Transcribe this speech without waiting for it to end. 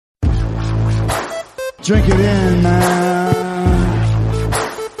Drink it in, man.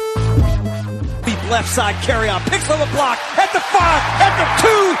 Deep left side carry on. Picks on the block. At the 5. At the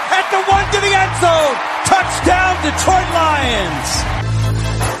 2. At the 1 to the end zone. Touchdown, Detroit Lions.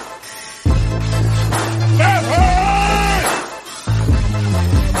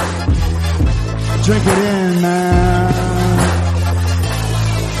 Drink it in, man.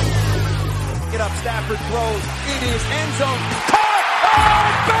 Get up, Stafford throws. It is end zone. Caught! Oh,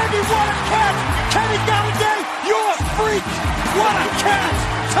 baby, what a catch! Kenny Galladay, you're a freak! What a catch!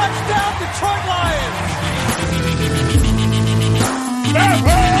 Touchdown, Detroit Lions!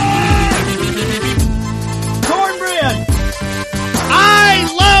 Cornbread! I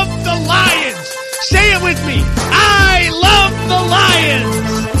love the Lions! Say it with me! I love the Lions!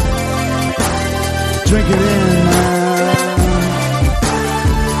 Drink it in, man.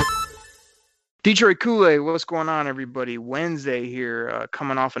 Detroit Kool-Aid, what's going on, everybody? Wednesday here,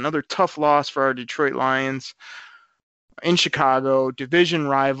 coming off another tough loss for our Detroit Lions in Chicago, division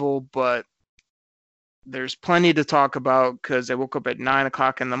rival, but there's plenty to talk about because I woke up at 9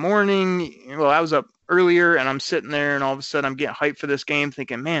 o'clock in the morning. Well, I was up earlier, and I'm sitting there, and all of a sudden I'm getting hyped for this game,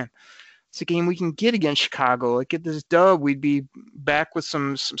 thinking, man, it's a game we can get against Chicago. Like, get this dub, we'd be back with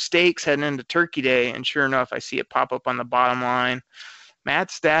some steaks heading into Turkey Day, and sure enough, I see it pop up on the bottom line. Matt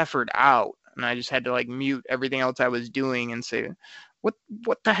Stafford out. And I just had to mute everything else I was doing and say, what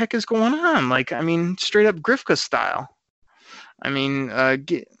the heck is going on? Like, I mean, straight up Grifka style. I mean,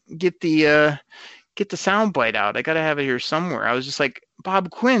 get the soundbite out. I gotta have it here somewhere. I was just like, Bob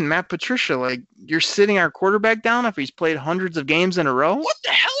Quinn, Matt Patricia, like, you're sitting our quarterback down after he's played hundreds of games in a row? What the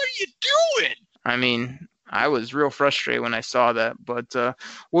hell are you doing? I mean, I was real frustrated when I saw that, but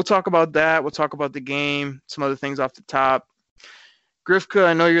we'll talk about that. We'll talk about the game, some other things off the top. Grifka,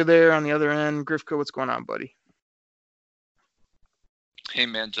 I know you're there on the other end. Grifka, what's going on, buddy? Hey,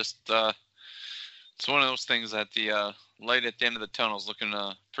 man, just it's one of those things that the light at the end of the tunnel is looking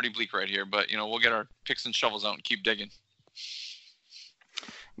pretty bleak right here. But, we'll get our picks and shovels out and keep digging.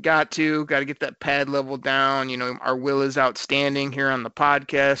 Got to get that pad level down. Our will is outstanding here on the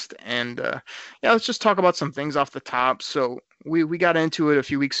podcast. And, let's just talk about some things off the top. So we got into it a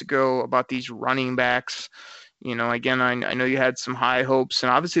few weeks ago about these running backs. Again, I know you had some high hopes,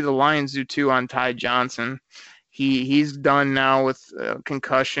 and obviously the Lions do too on Ty Johnson. He's done now with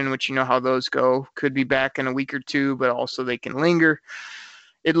concussion, which you know how those go. Could be back in a week or two, but also they can linger.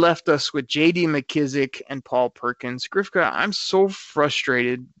 It left us with J.D. McKissic and Paul Perkins. Grifka, I'm so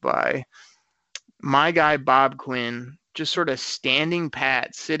frustrated by my guy Bob Quinn just sort of standing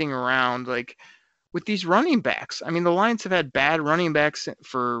pat, sitting around with these running backs. I mean, the Lions have had bad running backs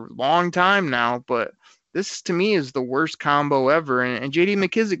for a long time now, but this, to me, is the worst combo ever. And J.D.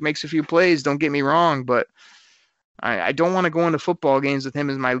 McKissic makes a few plays, don't get me wrong, but I don't want to go into football games with him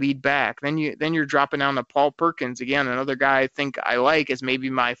as my lead back. Then you're dropping down to Paul Perkins, again, another guy I think I like as maybe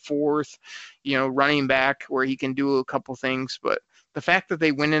my fourth, running back where he can do a couple things. But the fact that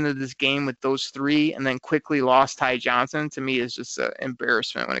they went into this game with those three and then quickly lost Ty Johnson, to me, is just an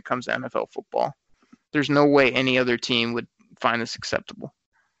embarrassment when it comes to NFL football. There's no way any other team would find this acceptable.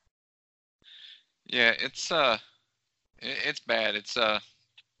 Yeah, it's bad.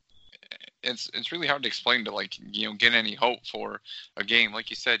 It's really hard to explain to get any hope for a game. Like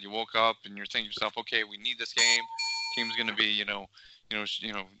you said, you woke up and you're thinking to yourself, okay, we need this game. Team's gonna be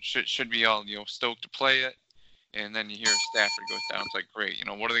should be all stoked to play it. And then you hear Stafford goes down. It's like, great.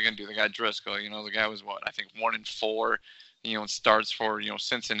 What are they gonna do? They got Driscoll. The guy was I think 1-4. And starts for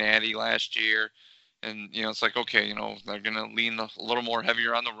Cincinnati last year. And, it's like, okay, they're going to lean a little more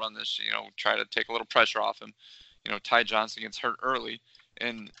heavier on the run try to take a little pressure off him. Ty Johnson gets hurt early.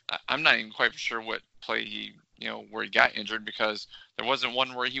 And I'm not even quite sure what play he, where he got injured, because there wasn't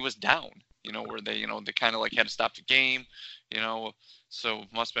one where he was down, where they kind of had to stop the game, So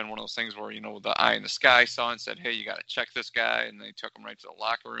it must have been one of those things where, the eye in the sky saw and said, hey, you got to check this guy. And they took him right to the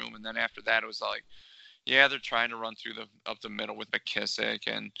locker room. And then after that, it was like, yeah, they're trying to run through up the middle with McKissic,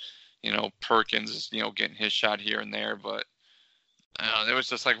 and Perkins is, getting his shot here and there. But it was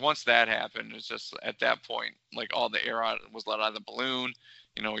just once that happened, it's just at that point, all the air was let out of the balloon.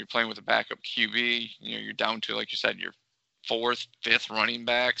 You're playing with a backup QB. You're down to, like you said, your fourth, fifth running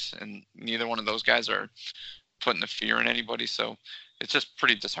backs, and neither one of those guys are putting the fear in anybody. So it's just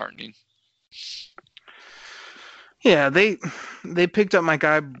pretty disheartening. Yeah, they picked up my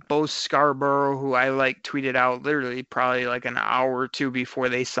guy Bo Scarborough, who I tweeted out literally probably an hour or two before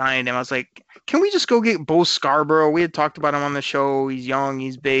they signed him. I was like, can we just go get Bo Scarborough? We had talked about him on the show. He's young,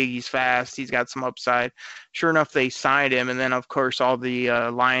 he's big, he's fast, he's got some upside. Sure enough, they signed him, and then of course all the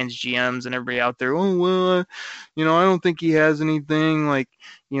Lions GMs and everybody out there, I don't think he has anything.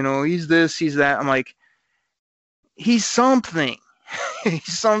 He's this, he's that. I'm like, he's something. He's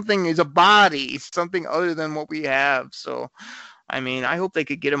something. He's a body. He's something other than what we have. So, I mean, I hope they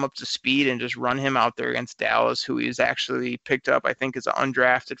could get him up to speed and just run him out there against Dallas, who he's actually picked up, I think, as an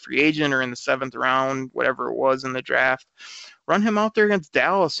undrafted free agent or in the 7th round, whatever it was in the draft. Run him out there against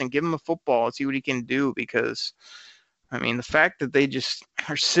Dallas and give him a football and see what he can do, because, I mean, the fact that they just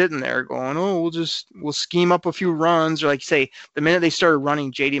are sitting there going, oh, we'll scheme up a few runs, or like you say, the minute they started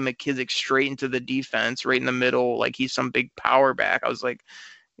running J.D. McKissic straight into the defense, right in the middle, like he's some big power back, I was like,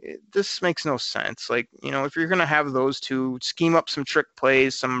 this makes no sense. Like, you know, if you're going to have those two, scheme up some trick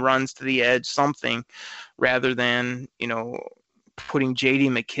plays, some runs to the edge, something, rather than, you know, putting J.D.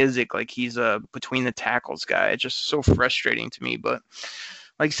 McKissic like he's a between the tackles guy. It's just so frustrating to me. But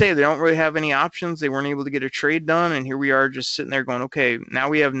like I say, they don't really have any options. They weren't able to get a trade done, and here we are just sitting there going, okay, now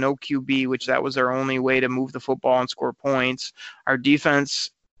we have no QB, which that was our only way to move the football and score points. Our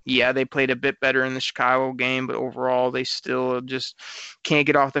defense, yeah, they played a bit better in the Chicago game, but overall they still just can't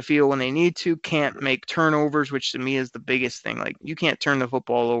get off the field when they need to, can't make turnovers, which to me is the biggest thing. Like, you can't turn the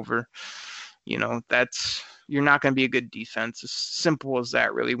football over. You know, you're not going to be a good defense. As simple as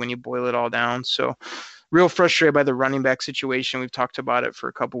that, really, when you boil it all down. So real frustrated by the running back situation. We've talked about it for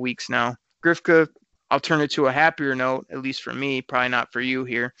a couple weeks now. Grifka, I'll turn it to a happier note, at least for me, probably not for you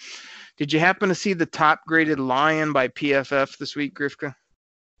here. Did you happen to see the top graded Lion by PFF this week, Grifka?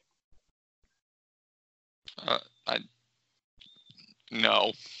 No.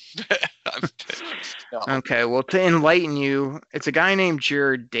 No. Okay, well, to enlighten you, it's a guy named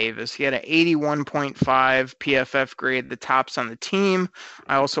Jared Davis. He had an 81.5 PFF grade, the tops on the team.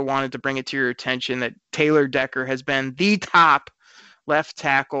 I also wanted to bring it to your attention that Taylor Decker has been the top left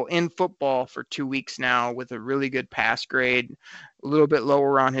tackle in football for 2 weeks now with a really good pass grade, a little bit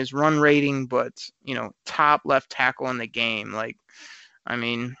lower on his run rating, but, you know, top left tackle in the game. Like, I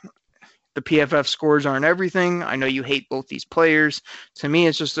mean, the PFF scores aren't everything. I know you hate both these players. To me,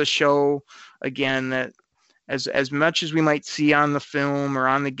 it's just a show, again, that as much as we might see on the film or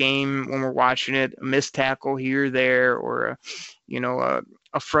on the game when we're watching it, a missed tackle here or there, or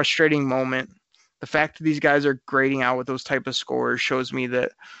a frustrating moment, the fact that these guys are grading out with those type of scores shows me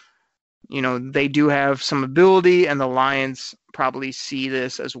that, you know, they do have some ability, and the Lions probably see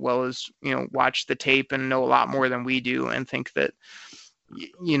this as well as, you know, watch the tape and know a lot more than we do, and think that,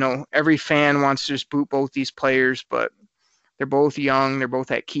 you know, every fan wants to just boot both these players, but they're both young, they're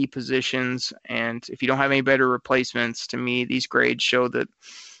both at key positions, and if you don't have any better replacements, to me, these grades show that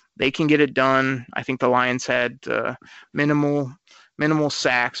they can get it done. I think the Lions had minimal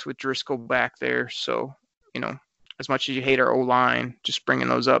sacks with Driscoll back there, so, you know, as much as you hate our O-line, just bringing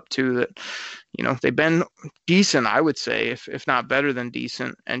those up too, that, you know, they've been decent, I would say, if not better than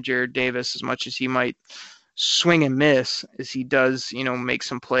decent, and Jared Davis, as much as he might swing and miss, as he does, you know, make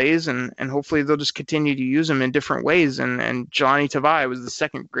some plays, and hopefully they'll just continue to use him in different ways. And Jelani Tavai was the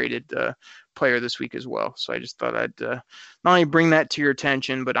second graded player this week as well. So I just thought I'd not only bring that to your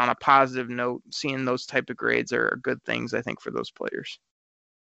attention, but on a positive note, seeing those type of grades are good things, I think, for those players.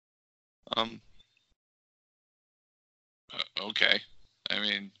 Okay. I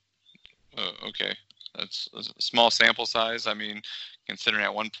mean, okay. That's a small sample size. I mean, considering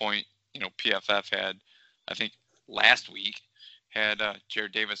at one point, you know, PFF had, I think last week, had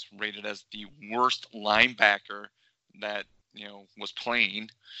Jared Davis rated as the worst linebacker that, you know, was playing,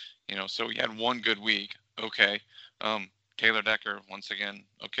 you know, so he had one good week. Okay. Taylor Decker, once again.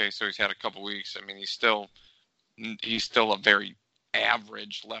 Okay. So he's had a couple weeks. I mean, he's still a very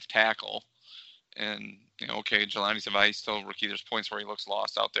average left tackle. And, you know, okay, Jelani Tavai, still a rookie. There's points where he looks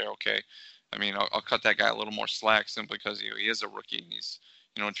lost out there. Okay. I mean, I'll cut that guy a little more slack simply because he is a rookie and he's,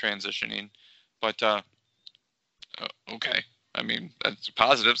 you know, transitioning. But, okay. I mean, that's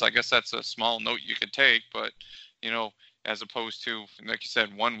positives. I guess that's a small note you could take. But, you know, as opposed to, like you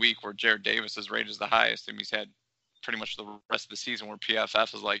said, 1 week where Jared Davis is rated as the highest, and he's had pretty much the rest of the season where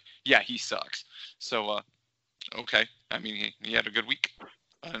PFF is like, yeah, he sucks. So, okay. I mean, he had a good week.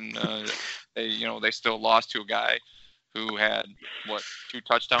 And, they still lost to a guy who had, 2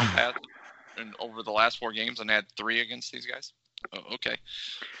 touchdown passes over the last 4 games and had 3 against these guys. Oh, okay.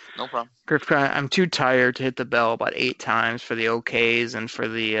 No problem. Grifka, I'm too tired to hit the bell about 8 times for the okays and for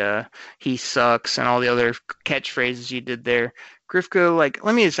the he sucks and all the other catchphrases you did there. Grifka, like,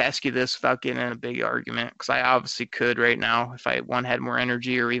 let me just ask you this without getting in a big argument, because I obviously could right now if I had more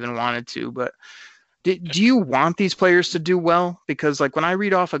energy or even wanted to, but do you want these players to do well? Because, like, when I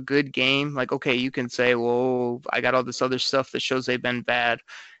read off a good game, like, okay, you can say, well, I got all this other stuff that shows they've been bad.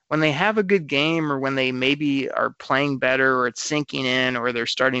 when they have a good game or when they maybe are playing better or it's sinking in or they're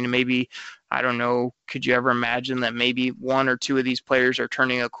starting to maybe, I don't know, could you ever imagine that maybe one or two of these players are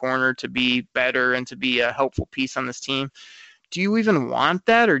turning a corner to be better and to be a helpful piece on this team? Do you even want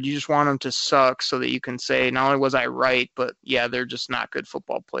that, or do you just want them to suck so that you can say, not only was I right, but yeah, they're just not good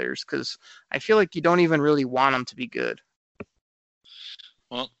football players? Because I feel like you don't even really want them to be good.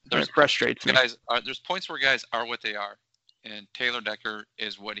 Well, it frustrates me. There's points where guys are what they are, and Taylor Decker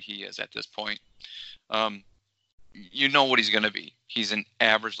is what he is at this point. You know what he's going to be. He's an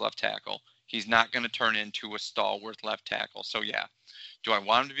average left tackle. He's not going to turn into a stalwart left tackle. So, yeah. Do I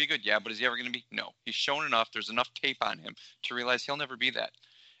want him to be good? Yeah, but is he ever going to be? No. He's shown enough. There's enough tape on him to realize he'll never be that.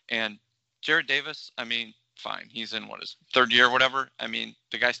 And Jarrad Davis, I mean, fine. He's in, his third year or whatever. I mean,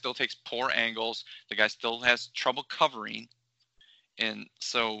 the guy still takes poor angles. The guy still has trouble covering. And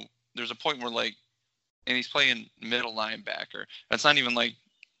so there's a point where, and he's playing middle linebacker. That's not even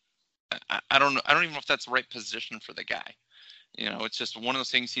I don't know. I don't even know if that's the right position for the guy. It's just one of those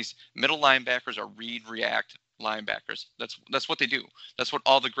things. Middle linebackers are read, react linebackers. That's what they do. That's what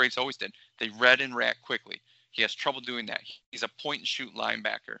all the greats always did. They read and react quickly. He has trouble doing that. He's a point and shoot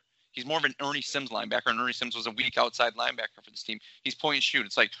linebacker. He's more of an Ernie Sims linebacker, and Ernie Sims was a weak outside linebacker for this team. He's point and shoot.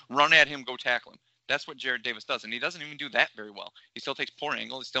 It's like run at him, go tackle him. That's what Jarrad Davis does, and he doesn't even do that very well. He still takes poor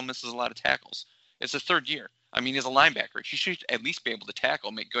angles. He still misses a lot of tackles. It's his third year. I mean, he's a linebacker. He should at least be able to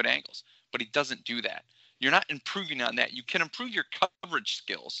tackle, make good angles, but he doesn't do that. You're not improving on that. You can improve your coverage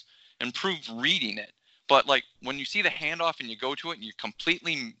skills, improve reading it. But when you see the handoff and you go to it and you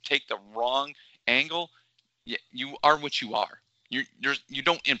completely take the wrong angle, you are what you are. You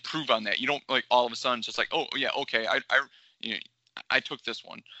don't improve on that. You don't all of a sudden just oh yeah, okay, I took this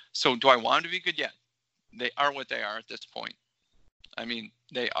one. So do I want them to be good? Yeah, they are what they are at this point. I mean,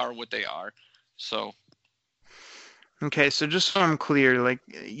 they are what they are. So. Okay, so just so I'm clear,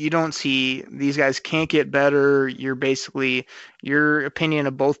 you don't see these guys can't get better. You're basically, your opinion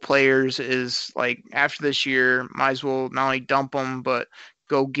of both players is after this year, might as well not only dump them, but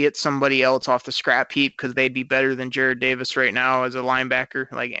go get somebody else off the scrap heap because they'd be better than Jarrad Davis right now as a linebacker.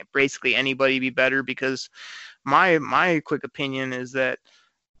 Basically anybody be better, because my quick opinion is that,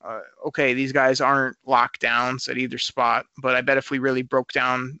 okay, these guys aren't lockdowns at either spot, but I bet if we really broke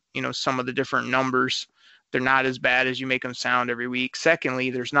down, some of the different numbers, they're not as bad as you make them sound every week. Secondly,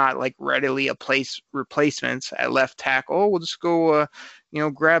 there's not readily a place replacements at left tackle. Oh, we'll just go,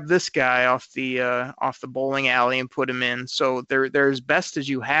 grab this guy off the bowling alley and put him in. So they're as best as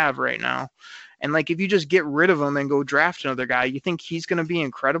you have right now. And if you just get rid of him and go draft another guy, you think he's going to be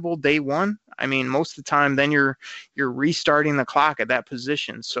incredible day one? I mean, most of the time, then you're restarting the clock at that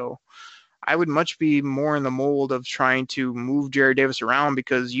position. So I would much be more in the mold of trying to move Jarrad Davis around,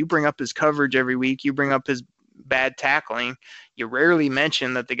 because you bring up his coverage every week. You bring up his bad tackling. You rarely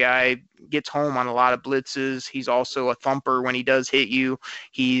mention that the guy gets home on a lot of blitzes. He's also a thumper when he does hit you.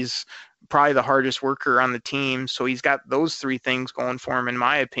 He's probably the hardest worker on the team. So he's got those three things going for him, in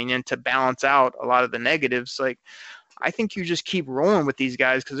my opinion, to balance out a lot of the negatives. I think you just keep rolling with these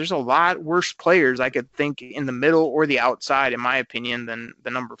guys, because there's a lot worse players I could think in the middle or the outside, in my opinion, than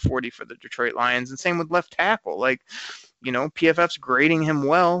the number 40 for the Detroit Lions. And same with left tackle. PFF's grading him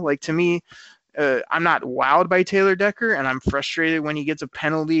well. To me, I'm not wowed by Taylor Decker, and I'm frustrated when he gets a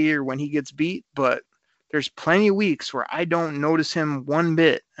penalty or when he gets beat, but there's plenty of weeks where I don't notice him one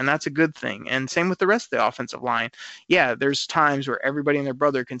bit, and that's a good thing. And same with the rest of the offensive line. Yeah, there's times where everybody and their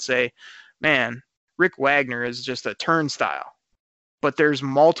brother can say, man, Rick Wagner is just a turnstile. But there's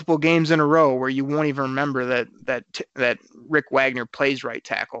multiple games in a row where you won't even remember that Rick Wagner plays right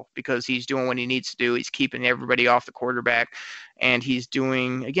tackle, because he's doing what he needs to do. He's keeping everybody off the quarterback, and he's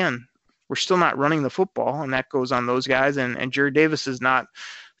doing, again, we're still not running the football, and that goes on those guys. And Jarrad Davis is not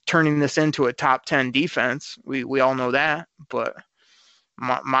turning this into a top 10 defense. We all know that. But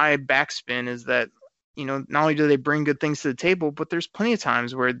my backspin is that, not only do they bring good things to the table, but there's plenty of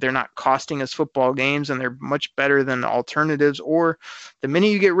times where they're not costing us football games, and they're much better than the alternatives. Or the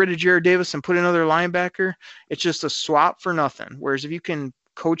minute you get rid of Jarrad Davis and put another linebacker, it's just a swap for nothing. Whereas if you can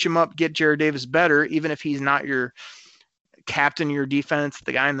coach him up, get Jarrad Davis better, even if he's not your captain of your defense,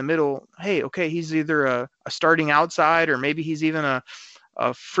 the guy in the middle, hey, okay, he's either a starting outside, or maybe he's even a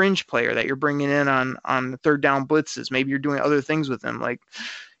fringe player that you're bringing in on the third down blitzes. Maybe you're doing other things with him.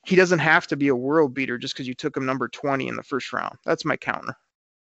 He doesn't have to be a world beater just because you took him number 20 in the first round. That's my counter.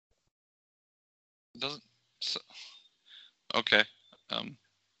 Okay.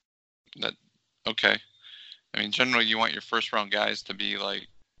 Okay. I mean, generally, you want your first round guys to be like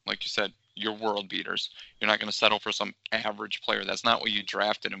you said, your world beaters. You're not going to settle for some average player. That's not what you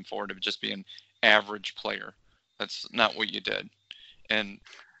drafted him for, to just be an average player. That's not what you did. And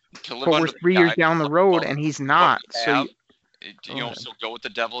to live But we're under the 3 years guy, down the road, and he's not. So so go with the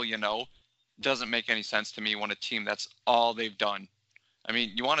devil. Doesn't make any sense to me when a team that's all they've done. I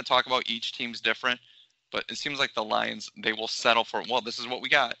mean, you want to talk about each team's different, but it seems like the Lions, they will settle for, well, this is what we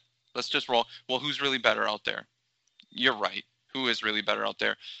got. Let's just roll. Well, who's really better out there? You're right. Who is really better out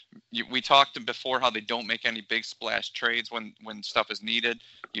there? We talked before how they don't make any big splash trades when stuff is needed.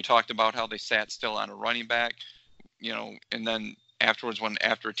 You talked about how they sat still on a running back, and then afterwards,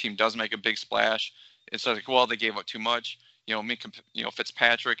 after a team does make a big splash, it's like, well, they gave up too much.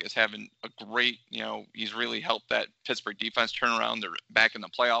 Fitzpatrick is having a great, he's really helped that Pittsburgh defense turn around. They're back in the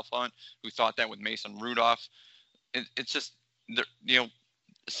playoff hunt. Who thought that with Mason Rudolph? It's just,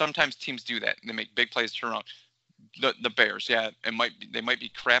 sometimes teams do that. They make big plays, turn around. The Bears, yeah, they might be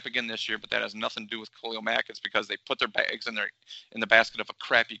crap again this year, but that has nothing to do with Khalil Mack. It's because they put their bags in the basket of a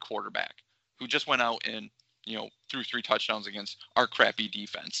crappy quarterback who just went out and threw 3 touchdowns against our crappy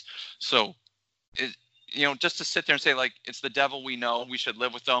defense. So just to sit there and say, like, it's the devil, we know, we should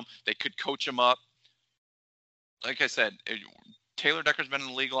live with them. They could coach him up. Like I said, Taylor Decker's been in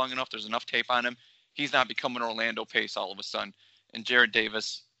the league long enough. There's enough tape on him. He's not becoming Orlando Pace all of a sudden. And Jared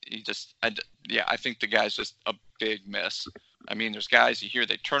Davis, I think the guy's just a big miss. I mean, there's guys you hear,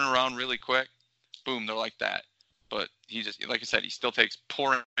 they turn around really quick. Boom, they're like that. But he just, like I said, he still takes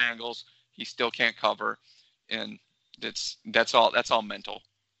poor angles. He still can't cover. And that's all mental.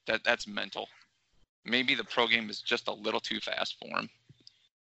 That's mental. Maybe the pro game is just a little too fast for him.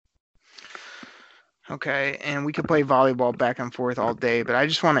 Okay, and we could play volleyball back and forth all day, but I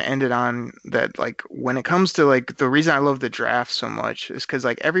just want to end it on that, like, when it comes to, like, the reason I love the draft so much is because,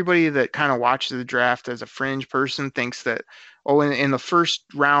 like, everybody that kind of watches the draft as a fringe person thinks that, in the first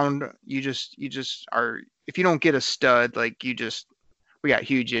round, you just are, if you don't get a stud, like, we got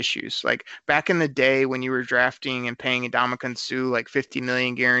huge issues. Like, back in the day when you were drafting and paying Ndamukong Suh like $50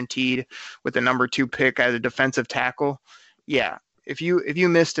 million guaranteed with the number 2 pick as a defensive tackle, yeah. If you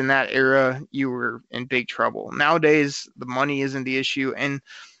missed in that era, you were in big trouble. Nowadays, the money isn't the issue. And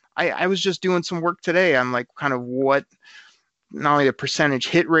I was just doing some work today on, like, kind of what not only the percentage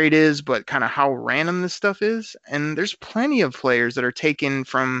hit rate is, but kind of how random this stuff is. And there's plenty of players that are taken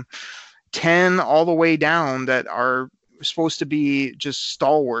from 10 all the way down that are supposed to be just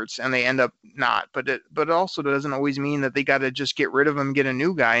stalwarts, and they end up not. But it also doesn't always mean that they got to just get rid of them, get a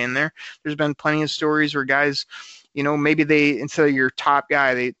new guy in there. There's been plenty of stories where guys, maybe they, instead of your top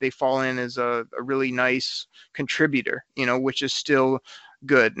guy, they fall in as a really nice contributor, which is still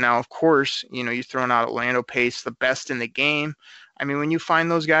good. Now, of course, you're throwing out Orlando Pace, the best in the game. I mean, when you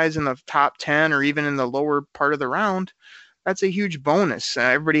find those guys in the top 10 or even in the lower part of the round, that's a huge bonus.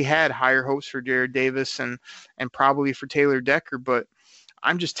 Everybody had higher hopes for Jared Davis and probably for Taylor Decker, but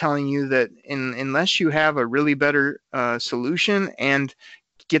I'm just telling you that unless you have a really better solution and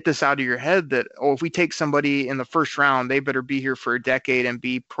get this out of your head that, if we take somebody in the first round, they better be here for a decade and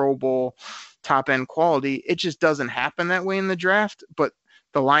be Pro Bowl top end quality. It just doesn't happen that way in the draft, but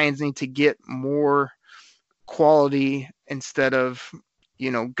the Lions need to get more quality instead of,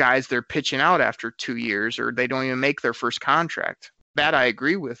 guys they're pitching out after 2 years or they don't even make their first contract. That I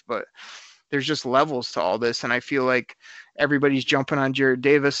agree with, but there's just levels to all this. And I feel like everybody's jumping on Jared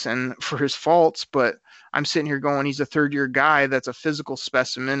Davis and for his faults, but I'm sitting here going, he's a 3rd-year guy that's a physical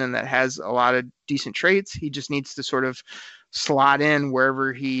specimen and that has a lot of decent traits. He just needs to sort of slot in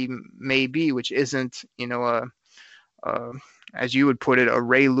wherever he may be, which isn't, as you would put it, a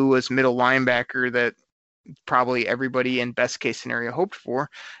Ray Lewis middle linebacker that probably everybody in best case scenario hoped for.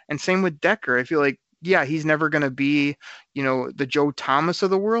 And same with Decker. I feel like, yeah, he's never going to be, the Joe Thomas of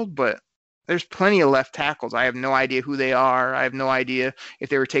the world, but there's plenty of left tackles. I have no idea who they are. I have no idea if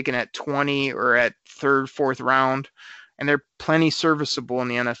they were taken at 20 or at 3rd, 4th round, and they're plenty serviceable in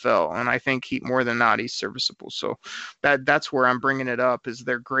the NFL. And I think more than not, he's serviceable. So that's where I'm bringing it up, is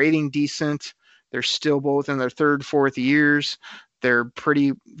they're grading decent. They're still both in their 3rd, 4th years. They're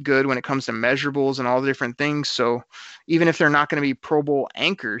pretty good when it comes to measurables and all the different things. So even if they're not going to be Pro Bowl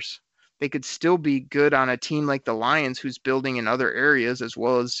anchors, they could still be good on a team like the Lions, who's building in other areas, as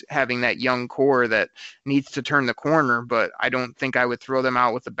well as having that young core that needs to turn the corner. But I don't think I would throw them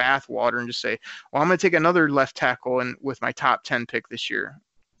out with the bathwater and just say, well, I'm going to take another left tackle and with my top 10 pick this year.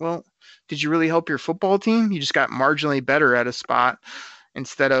 Well, did you really help your football team? You just got marginally better at a spot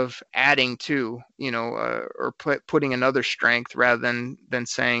instead of adding to, or putting another strength, rather than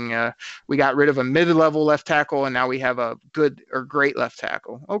saying we got rid of a mid-level left tackle and now we have a good or great left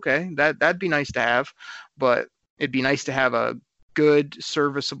tackle. Okay, that'd be nice to have, but it'd be nice to have a good,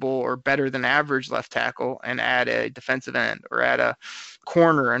 serviceable, or better than average left tackle and add a defensive end or add a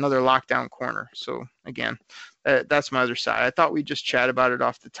corner, another lockdown corner. So again, that's my other side. I thought we'd just chat about it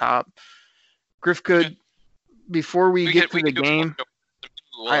off the top. Griff, could, before we get to the game,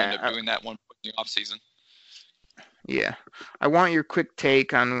 we'll end up doing that one in the off season. Yeah, I want your quick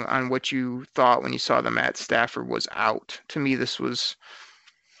take on what you thought when you saw that Matt Stafford was out. To me,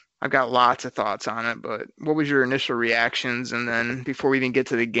 I've got lots of thoughts on it, but what was your initial reactions? And then before we even get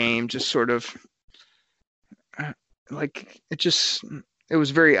to the game, just sort of like it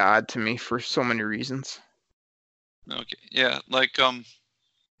was very odd to me for so many reasons. Okay, yeah, like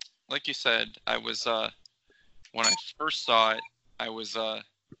you said, I was when I first saw it, I was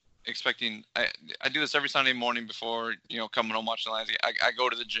expecting. I do this every Sunday morning before coming home watching the Lions. I go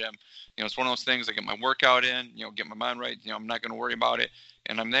to the gym. It's one of those things. I get my workout in. Get my mind right. I'm not going to worry about it.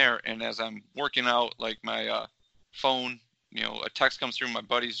 And I'm there. And as I'm working out, like my phone, a text comes through. My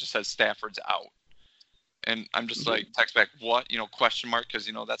buddies just says Stafford's out, and I'm just like text back what question mark, because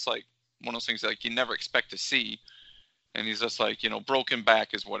that's like one of those things that, like, you never expect to see. And he's just like broken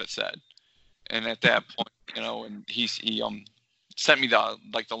back is what it said. And at that point, and he sent me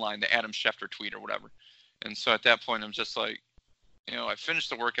the line, the Adam Schefter tweet or whatever. And so at that point, I'm just like, I finished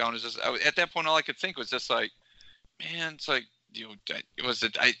the workout. And at that point, all I could think was just like, man, it's like,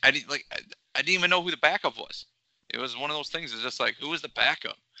 I didn't even know who the backup was. It was one of those things. It's just like, who was the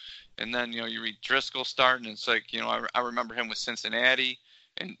backup? And then, you read Driscoll starting, and it's like, I remember him with Cincinnati.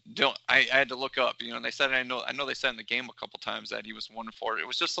 And I had to look up, and they said, I know they said in the game a couple times that he was 1-4. It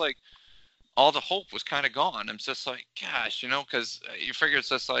was just like, all the hope was kind of gone. I'm just like, gosh, because you figure it's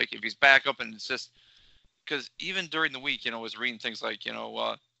just like, if he's back up, and it's just, because even during the week, I was reading things like,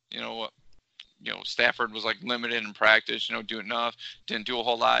 Stafford was like limited in practice, doing enough, didn't do a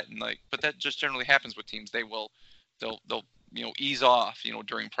whole lot, and like, but that just generally happens with teams. They'll ease off,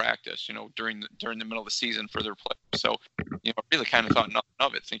 during practice, during the middle of the season for their play. So, I really kind of thought nothing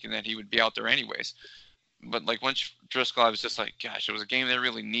of it, thinking that he would be out there anyways. But like once Driscoll, I was just like, gosh, it was a game they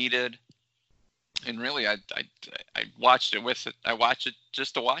really needed. And really, I watched it with it. I watched it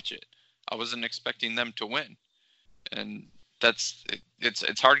just to watch it. I wasn't expecting them to win, and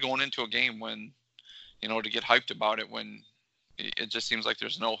it's hard going into a game when, to get hyped about it when it just seems like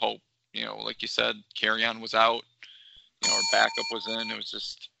there's no hope. Like you said, Kerryon was out. Our backup was in. It was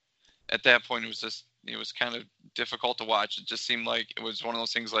just at that point, it was kind of difficult to watch. It just seemed like it was one of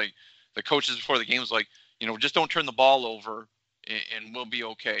those things. Like the coaches before the game was like, just don't turn the ball over, and we'll be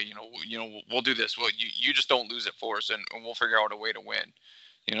okay. We'll do this. Well, you just don't lose it for us, and we'll figure out a way to win.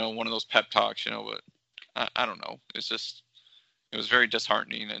 One of those pep talks. But I don't know. It was very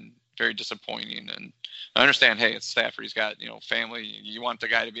disheartening and very disappointing. And I understand, hey, it's Stafford. He's got family. You want the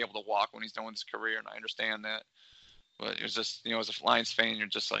guy to be able to walk when he's done with his career, and I understand that. But it was just, as a Lions fan, you're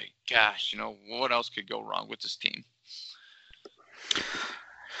just like, gosh, what else could go wrong with this team?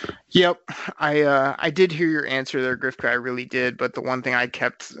 Yep, I did hear your answer there, Griffin. I really did. But the one thing I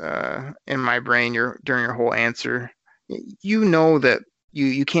kept in my brain during your whole answer, that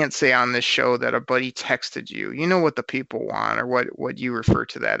you can't say on this show that a buddy texted you. You know what the people want, or what you refer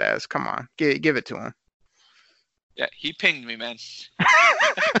to that as. Come on, give it to him. Yeah, he pinged me, man.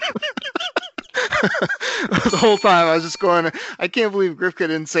 The whole time I was just going, I can't believe Grifka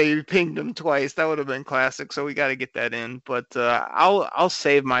didn't say you pinged him twice. That would have been classic. So we got to get that in. But I'll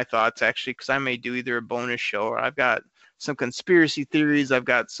save my thoughts, actually, because I may do either a bonus show, or I've got some conspiracy theories. I've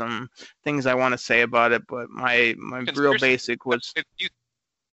got some things I want to say about it. But my real basic was,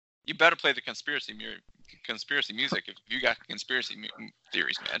 you better play the conspiracy music if you got conspiracy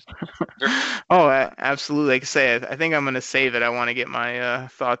theories, man. Oh, absolutely. Like I say, I think I'm going to save it. I want to get my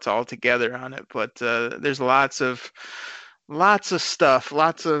thoughts all together on it. But there's lots of stuff,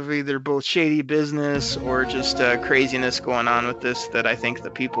 lots of either both shady business or just craziness going on with this that I think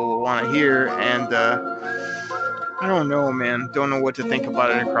the people will want to hear. And I don't know, man. Don't know what to think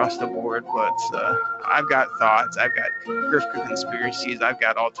about it across the board, but I've got thoughts. I've got Grifka conspiracies. I've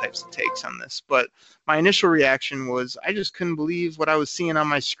got all types of takes on this. But my initial reaction was I just couldn't believe what I was seeing on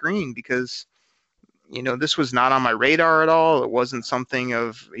my screen, because, this was not on my radar at all. It wasn't something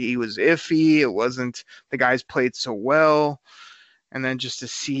of he was iffy. It wasn't the guys played so well. And then just to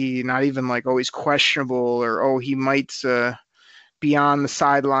see not even like, oh, he's questionable, or, oh, he might be on the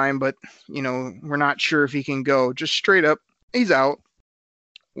sideline, but we're not sure if he can go. Just straight up, he's out.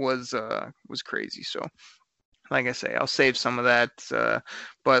 Was crazy. So, like I say, I'll save some of that.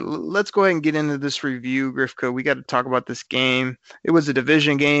 But let's go ahead and get into this review, Grifka. We got to talk about this game. It was a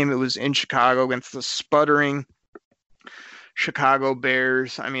division game. It was in Chicago against the sputtering Chicago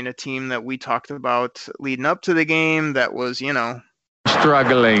Bears. I mean, a team that we talked about leading up to the game that was,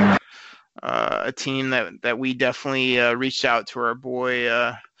 struggling. A team that we definitely reached out to our boy.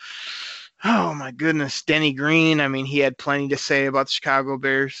 Oh my goodness, Denny Green. I mean, he had plenty to say about the Chicago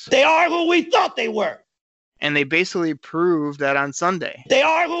Bears. They are who we thought they were. And they basically proved that on Sunday. They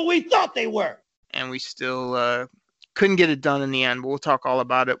are who we thought they were. And we still couldn't get it done in the end. But we'll talk all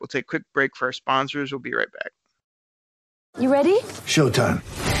about it. We'll take a quick break for our sponsors. We'll be right back. You ready? Showtime.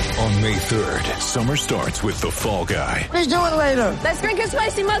 On May 3rd, summer starts with The Fall Guy. Let's do it later. Let's drink a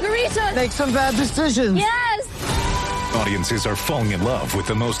spicy margarita. Make some bad decisions. Yes. Audiences are falling in love with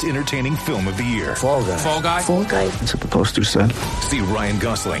the most entertaining film of the year. Fall Guy. Fall Guy? Fall guy. That's what the poster said. See Ryan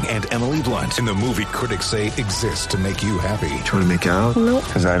Gosling and Emily Blunt in the movie critics say exists to make you happy. Trying to make it out? Nope.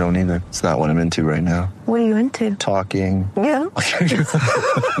 Because I don't either. It's not what I'm into right now. What are you into? Talking. Yeah.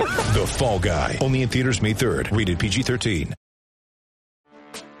 The Fall Guy. Only in theaters May 3rd. Rated PG-13.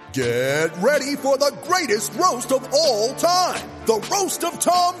 Get ready for the greatest roast of all time. The Roast of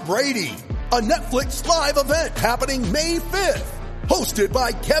Tom Brady. A Netflix live event happening May 5th. Hosted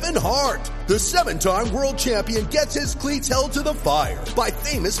by Kevin Hart. The 7-time world champion gets his cleats held to the fire by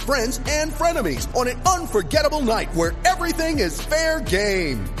famous friends and frenemies on an unforgettable night where everything is fair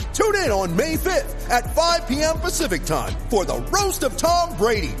game. Tune in on May 5th at 5 p.m. Pacific time for the Roast of Tom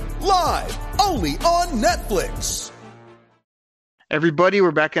Brady. Live only on Netflix. Everybody,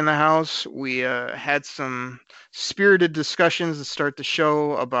 we're back in the house. We had some spirited discussions to start the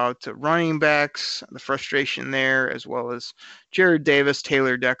show about running backs, the frustration there, as well as Jared Davis,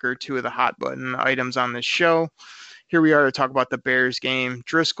 Taylor Decker, two of the hot button items on this show. Here we are to talk about the Bears game.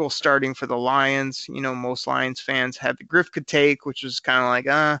 Driscoll starting for the Lions. Most Lions fans had the Grifka take, which was kind of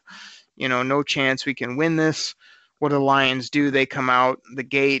like, no chance we can win this. What do the Lions do? They come out the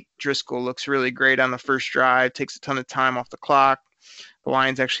gate. Driscoll looks really great on the first drive, takes a ton of time off the clock. The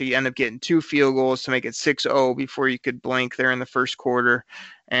Lions actually end up getting 2 field goals to make it 6-0 before you could blink there in the first quarter.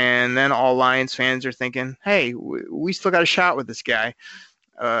 And then all Lions fans are thinking, hey, we still got a shot with this guy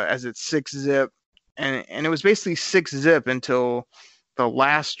as it's 6-zip. And it was basically 6-zip until the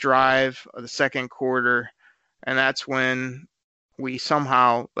last drive of the second quarter. And that's when we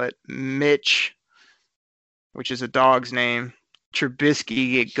somehow let Mitch, which is a dog's name,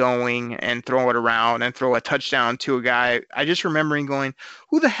 Trubisky get going and throw it around and throw a touchdown to a guy. I just remember him going,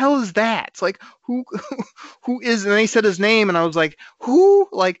 who the hell is that? It's like, who is, and they said his name and I was like, who?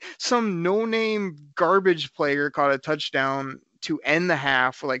 Like some no-name garbage player caught a touchdown to end the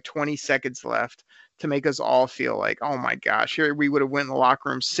half with like 20 seconds left to make us all feel like, oh my gosh, here we would have went in the locker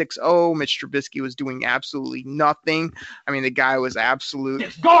room 6-0. Mitch Trubisky was doing absolutely nothing. I mean, the guy was absolute.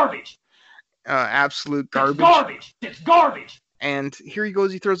 It's garbage. Absolute garbage. It's garbage. It's garbage. And here he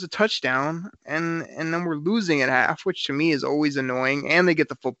goes, he throws a touchdown, and then we're losing at half, which to me is always annoying, and they get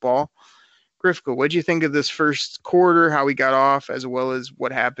the football. Grifka, what did you think of this first quarter, how we got off, as well as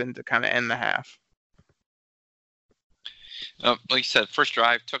what happened to kind of end the half? Like you said, first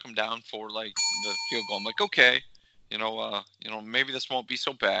drive, took them down for like the field goal. I'm like, okay, maybe this won't be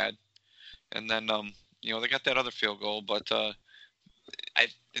so bad. And then, they got that other field goal, but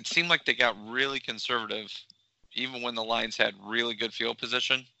it seemed like they got really conservative even when the Lions had really good field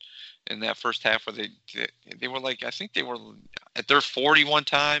position in that first half where they were like, I think they were at their 40 one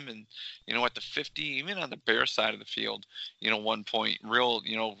time and, at the 50, even on the Bears side of the field, one point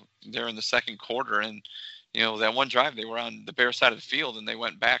they're in the second quarter and, that one drive they were on the Bears side of the field and they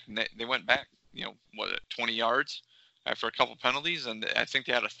went back 20 yards after a couple penalties. And I think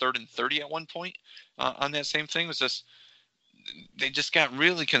they had a 3rd and 30 at one point on that same thing. It was just, they just got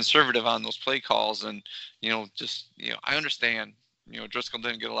really conservative on those play calls. And, I understand, Driscoll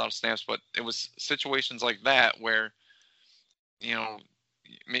didn't get a lot of snaps, but it was situations like that where,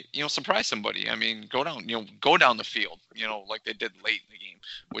 surprise somebody. I mean, go down the field, like they did late in the game,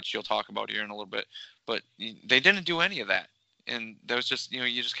 which you'll talk about here in a little bit, but they didn't do any of that. And that was just,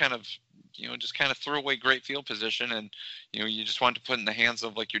 you just kind of threw away great field position and, you just wanted to put in the hands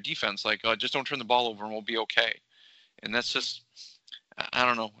of like your defense, like, just don't turn the ball over and we'll be okay. And that's just, I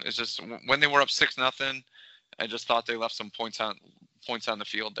don't know. It's just when they were up 6-0, I just thought they left some points on the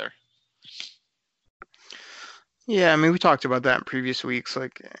field there. Yeah, I mean, we talked about that in previous weeks.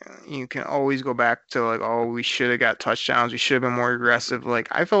 Like, you can always go back to like, oh, we should have got touchdowns. We should have been more aggressive. Like,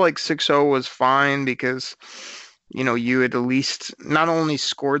 I felt like 6-0 was fine because, you had at least not only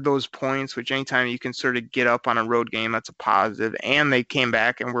scored those points, which anytime you can sort of get up on a road game, that's a positive. And they came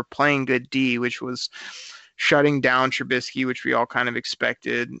back and were playing good D, which was shutting down Trubisky, which we all kind of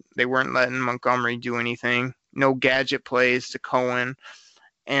expected. They weren't letting Montgomery do anything. No gadget plays to Cohen.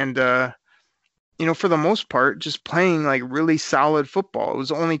 And, for the most part, just playing like really solid football. It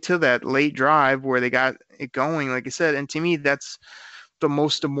was only to that late drive where they got it going, like I said. And to me, that's the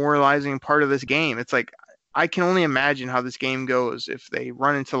most demoralizing part of this game. It's like, I can only imagine how this game goes if they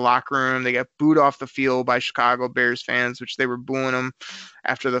run into the locker room, they get booed off the field by Chicago Bears fans, which they were booing them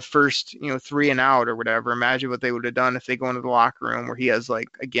after the first, 3 and out or whatever. Imagine what they would have done if they go into the locker room where he has, like,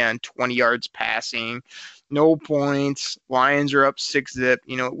 again, 20 yards passing, no points, Lions are up 6-0.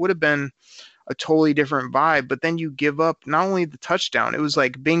 It would have been a totally different vibe. But then you give up not only the touchdown, it was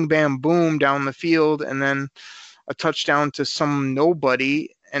like bing, bam, boom down the field, and then a touchdown to some nobody,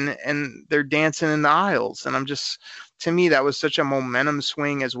 and they're dancing in the aisles. And to me, that was such a momentum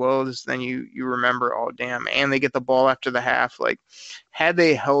swing, as well as then you remember, oh, damn, and they get the ball after the half. Like, had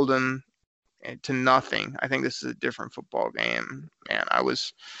they held them to nothing, I think this is a different football game. Man, I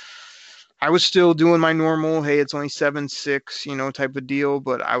was still doing my normal, hey, it's only 7-6, type of deal,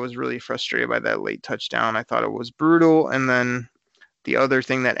 but I was really frustrated by that late touchdown. I thought it was brutal. And then the other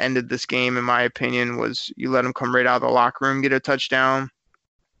thing that ended this game, in my opinion, was you let them come right out of the locker room, get a touchdown.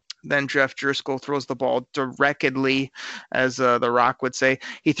 Then Jeff Driscoll throws the ball directly, as The Rock would say.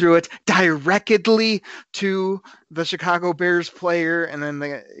 He threw it directly to the Chicago Bears player, and then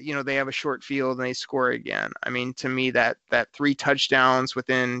they have a short field and they score again. I mean, to me, that 3 touchdowns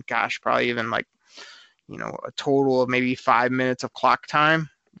within, probably even like, a total of maybe 5 minutes of clock time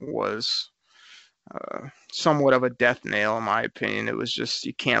was somewhat of a death nail, in my opinion. It was just,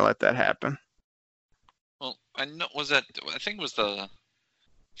 you can't let that happen. Well, I think it was the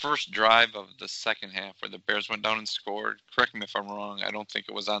first drive of the second half where the Bears went down and scored. Correct me if I'm wrong. I don't think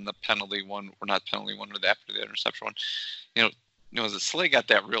it was on the penalty one, or not penalty one, or after the interception one. The Slay got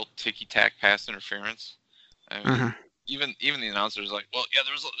that real ticky-tack pass interference. I mean, even the announcers like, well, yeah,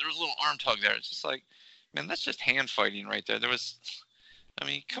 there was a little arm tug there. It's just like, man, that's just hand fighting right there.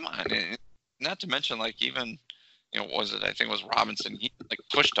 Come on. And not to mention, like, even, what was it? I think it was Robinson. He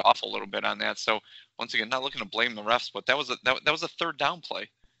pushed off a little bit on that. So once again, not looking to blame the refs, but that was a third down play.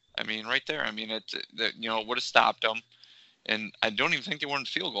 Right there. It would have stopped them, and I don't even think they were in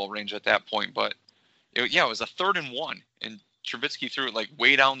field goal range at that point. But it was a 3rd and 1, and Trubisky threw it like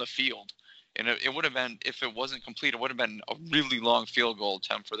way down the field, and it would have been, if it wasn't complete, it would have been a really long field goal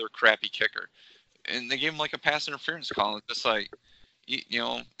attempt for their crappy kicker, and they gave him like a pass interference call. It's just like,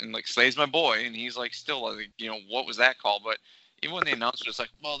 and like Slay's my boy, and he's like still like, what was that call? But even when the announcer was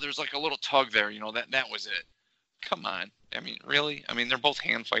like, well, there's like a little tug there, that was it. Come on. Really? They're both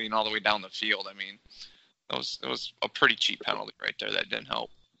hand fighting all the way down the field. It was a pretty cheap penalty right there. That didn't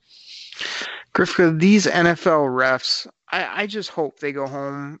help. Grifka, these NFL refs, I just hope they go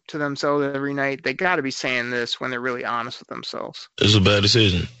home to themselves every night. They got to be saying this when they're really honest with themselves. It's a bad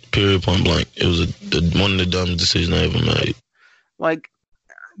decision, period, point blank. It was one of the dumbest decisions I ever made. Like,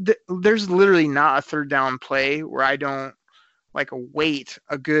 there's literally not a third down play where I don't, wait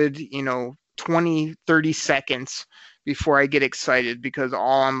a good, 20, 30 seconds before I get excited, because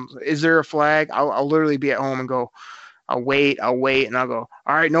is there a flag? I'll literally be at home and go, I'll wait, and I'll go,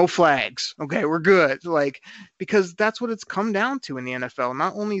 all right, no flags. Okay, we're good. Because that's what it's come down to in the NFL.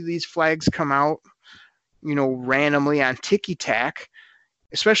 Not only do these flags come out, randomly on ticky-tack,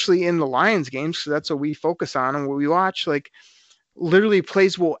 especially in the Lions games, so that's what we focus on and what we watch, literally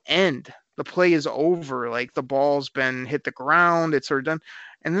plays will end. The play is over. The ball's been hit the ground. It's sort of done.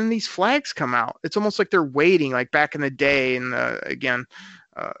 And then these flags come out. It's almost like they're waiting, like back in the day. And again,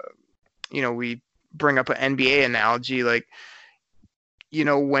 we bring up an NBA analogy,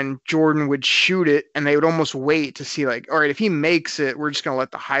 when Jordan would shoot it and they would almost wait to see, all right, if he makes it, we're just going to let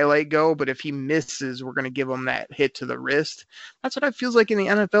the highlight go. But if he misses, we're going to give him that hit to the wrist. That's what it feels like in the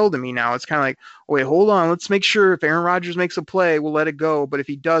NFL to me now. It's kind of like, oh, wait, hold on. Let's make sure if Aaron Rodgers makes a play, we'll let it go. But if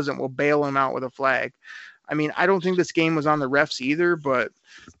he doesn't, we'll bail him out with a flag. I don't think this game was on the refs either, but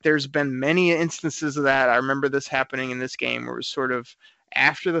there's been many instances of that. I remember this happening in this game where it was sort of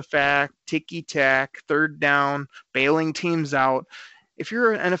after the fact, ticky-tack, third down, bailing teams out. If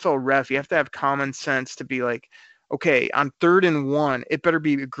you're an NFL ref, you have to have common sense to be like, okay, on 3rd and 1, it better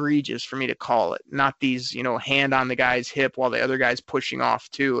be egregious for me to call it, not these, hand on the guy's hip while the other guy's pushing off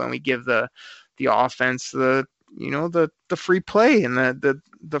too, and we give the offense the free play and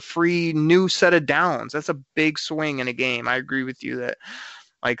the free new set of downs. That's a big swing in a game. I agree with you that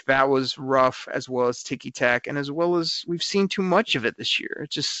that was rough, as well as ticky-tack, and as well as we've seen too much of it this year. It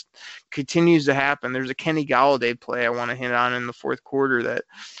just continues to happen. There's a Kenny Golladay play I want to hit on in the fourth quarter that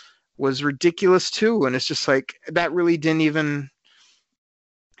was ridiculous too, and it's just that really didn't even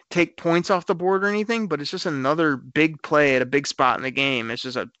take points off the board or anything, but it's just another big play at a big spot in the game. It's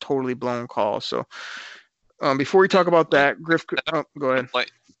just a totally blown call. So before we talk about that, Griff, go ahead.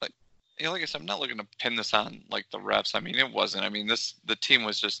 like I said, I'm not looking to pin this on like the refs. I mean, it wasn't. I mean, the team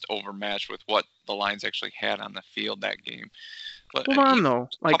was just overmatched with what the Lions actually had on the field that game. But hold on though,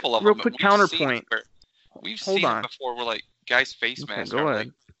 like real quick counterpoint. We've seen it before where like guys' face masks are like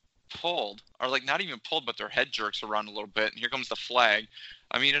pulled, or like not even pulled, but their head jerks around a little bit, and here comes the flag.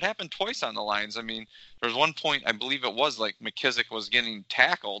 I mean, it happened twice on the Lions. I mean, there was one point, I believe it was like McKissick was getting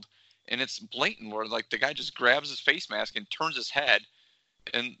tackled, and it's blatant where like the guy just grabs his face mask and turns his head,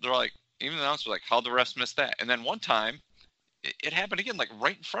 and they're like, even the announcers were like, how'd the refs miss that? And then one time, it happened again, like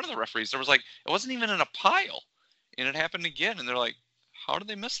right in front of the referees. There was like, it wasn't even in a pile, and it happened again, and they're like, how did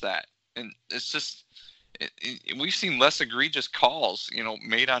they miss that? And it's just, we've seen less egregious calls, you know,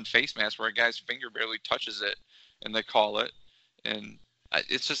 made on face masks where a guy's finger barely touches it, and they call it, and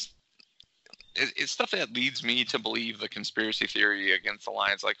it's just, it's stuff that leads me to believe the conspiracy theory against the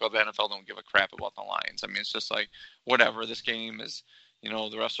Lions, like, oh, the NFL don't give a crap about the Lions. I mean, it's just like, whatever, this game is, you know,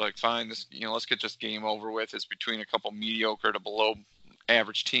 the refs are like, fine, this, you know, let's get this game over with. It's between a couple mediocre to below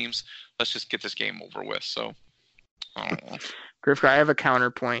average teams. Let's just get this game over with. So, I don't know. Griff, I have a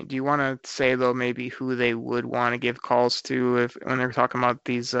counterpoint. Do you want to say, though, maybe who they would want to give calls to when they're talking about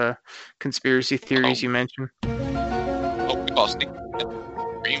these conspiracy theories you mentioned?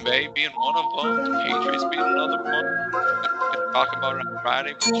 Green Bay being one of them, the Patriots being another one. We can talk about it on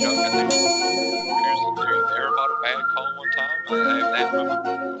Friday with Chuck. I think they're about a bad call one time. I have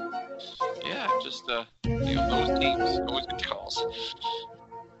that. Yeah, just you know, those teams always get calls.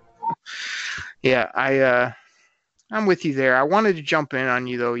 Yeah, I'm with you there. I wanted to jump in on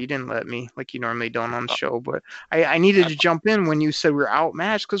you, though. You didn't let me, like you normally don't on the show. But I needed to jump in when you said we're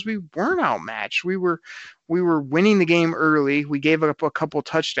outmatched, because we weren't outmatched. We were winning the game early. We gave up a couple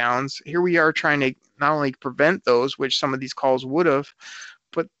touchdowns. Here we are trying to not only prevent those, which some of these calls would have,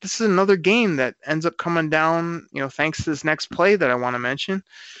 but this is another game that ends up coming down, you know, thanks to this next play that I want to mention.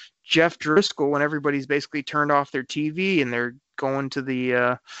 Jeff Driscoll, when everybody's basically turned off their TV and they're going to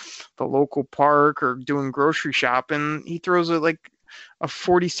the local park or doing grocery shopping, he throws a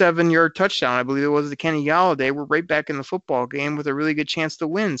 47-yard touchdown, I believe it was, to Kenny Golladay. We're right back in the football game with a really good chance to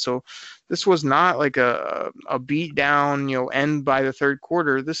win. So this was not like a beat down, you know, end by the third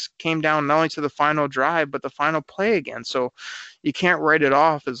quarter. This came down not only to the final drive, but the final play again. So you can't write it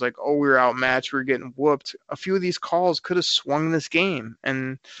off as like, oh, we were outmatched, we were getting whooped. A few of these calls could have swung this game.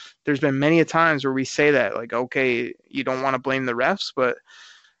 And there's been many a times where we say that, like, okay, you don't want to blame the refs, but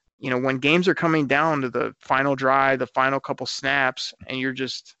you know, when games are coming down to the final drive, the final couple snaps, and you're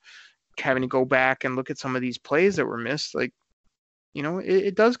just having to go back and look at some of these plays that were missed, like, you know,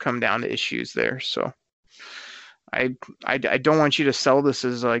 it does come down to issues there. So I don't want you to sell this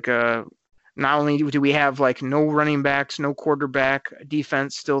as like a, not only do we have like no running backs, no quarterback,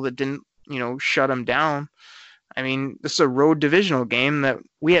 defense still that didn't, you know, shut them down. I mean, this is a road divisional game that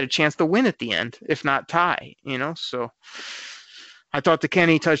we had a chance to win at the end, if not tie, you know, so I thought the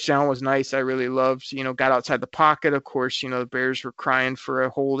Kenny touchdown was nice. I really loved, you know, got outside the pocket. Of course, you know, the Bears were crying for a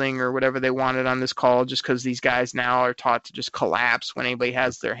holding or whatever they wanted on this call, just because these guys now are taught to just collapse when anybody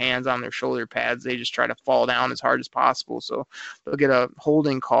has their hands on their shoulder pads. They just try to fall down as hard as possible. So they'll get a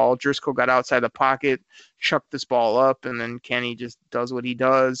holding call. Driscoll got outside the pocket, chucked this ball up, and then Kenny just does what he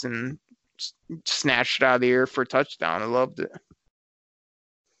does and snatched it out of the air for a touchdown. I loved it.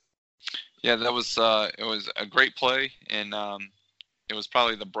 Yeah, that was it was a great play, and it was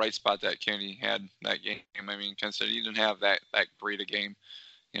probably the bright spot that Kenny had that game. I mean, considering he didn't have that great a game,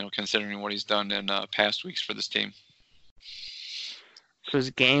 you know, considering what he's done in past weeks for this team. So his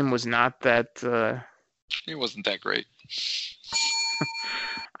game was not that. It wasn't that great.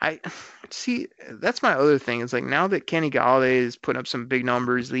 I see. That's my other thing. Is like now that Kenny Golladay is putting up some big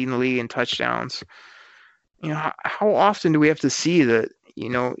numbers, leading the league in touchdowns. You know, how often do we have to see that? You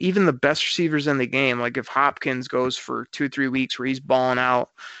know, even the best receivers in the game, like if Hopkins goes for 2-3 weeks where he's balling out,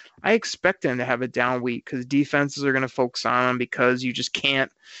 I expect him to have a down week because defenses are going to focus on him because you just can't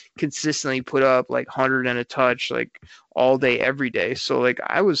consistently put up like 100 and a touch like all day, every day. So like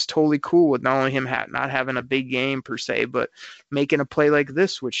I was totally cool with not only him not having a big game per se, but making a play like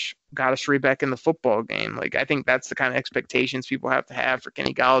this, which got us right back in the football game. Like I think that's the kind of expectations people have to have for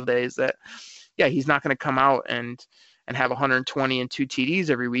Kenny Golladay is that, yeah, he's not going to come out and have 120 and 2 TDs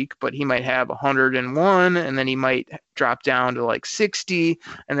every week, but he might have 101, and then he might drop down to like 60,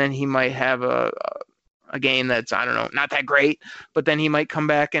 and then he might have a game that's, I don't know, not that great, but then he might come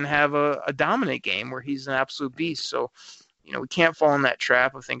back and have a dominant game where he's an absolute beast. So, you know, we can't fall in that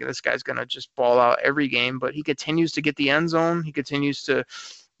trap of thinking this guy's going to just ball out every game, but he continues to get the end zone. He continues to,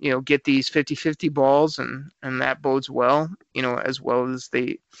 you know, get these 50-50 balls, and that bodes well, you know, as well as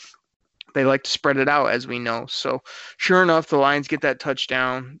they like to spread it out, as we know. So sure enough, the Lions get that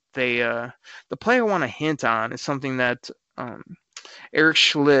touchdown. The play I want to hint on is something that Eric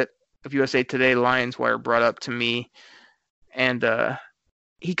Schlitt of USA Today Lions Wire brought up to me, and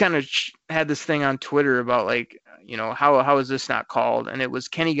he kind of had this thing on Twitter about, like, you know, how is this not called? And it was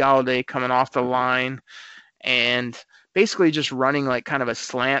Kenny Galladay coming off the line and basically just running like kind of a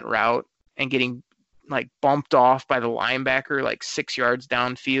slant route and getting like bumped off by the linebacker like 6 yards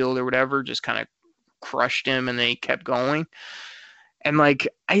downfield or whatever, just kind of crushed him, and then he kept going. And like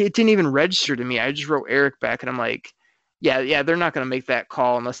it didn't even register to me. I just wrote Eric back, and I'm like, yeah, they're not going to make that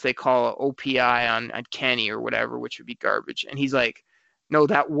call unless they call an OPI on Kenny or whatever, which would be garbage. And he's like, no,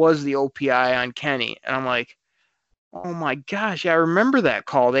 that was the OPI on Kenny. And I'm like, oh my gosh, yeah, I remember that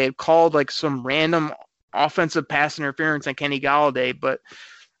call. They had called like some random offensive pass interference on Kenny Galladay, but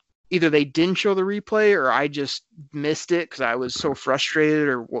either they didn't show the replay or I just missed it because I was so frustrated,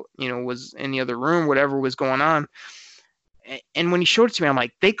 or, you know, was in the other room, whatever was going on. And when he showed it to me, I'm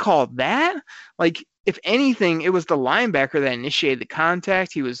like, they called that? Like, if anything, it was the linebacker that initiated the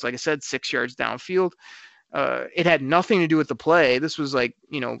contact. He was, like I said, 6 yards downfield. It had nothing to do with the play. This was like,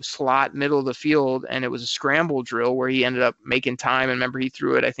 you know, slot middle of the field, and it was a scramble drill where he ended up making time. And remember, he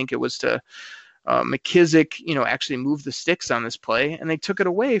threw it, I think it was to McKissick, you know, actually moved the sticks on this play, and they took it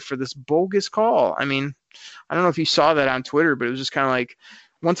away for this bogus call. I mean, I don't know if you saw that on Twitter, but it was just kind of like,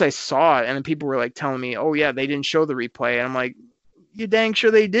 once I saw it, and then people were like telling me, oh yeah, they didn't show the replay. And I'm like, you dang sure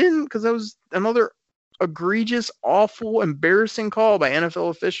they didn't, because that was another egregious, awful, embarrassing call by NFL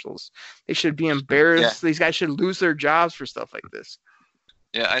officials. They should be embarrassed. Yeah. These guys should lose their jobs for stuff like this.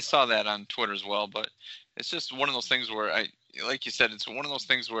 Yeah, I saw that on Twitter as well, but it's just one of those things where like you said, it's one of those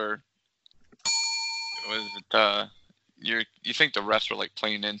things where you think the refs are like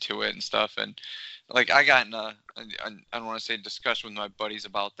playing into it and stuff, and like I got in I don't want to say discussion with my buddies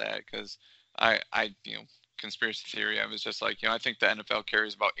about that, because I you know, conspiracy theory, I was just like, you know, I think the NFL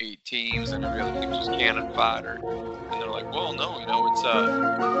carries about 8 teams and every other team's just cannon fodder. And they're like, well, no, you know, it's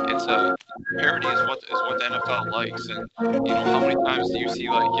a parity is what the NFL likes. And, you know, how many times do you see,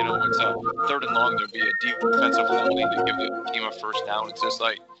 like, you know, it's a 3rd and long, there'd be a defensive holding to give the team a first down. It's just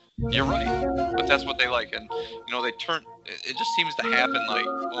like, you're right, but that's what they like. And, you know, it just seems to happen like,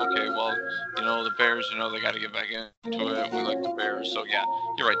 okay, well, you know, the Bears, you know, they got to get back into it. We like the Bears. So, yeah,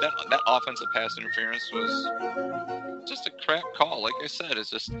 you're right. That offensive pass interference was just a crap call. Like I said, it's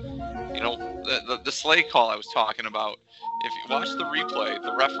just, you know, the Slay call I was talking about. If you watch the replay,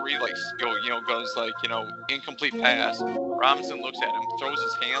 the referee, like, goes like, you know, incomplete pass. Robinson looks at him, throws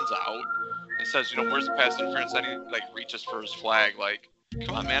his hands out, and says, you know, where's the pass interference? Then he, like, reaches for his flag, like,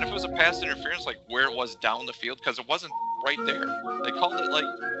 come on, man. If it was a pass interference, like where it was down the field, because it wasn't right there. They called it like,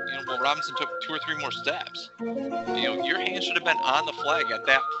 you know, well, Robinson took 2 or 3 more steps. You know, your hand should have been on the flag at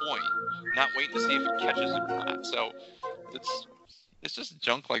that point, not waiting to see if it catches it or not. So it's just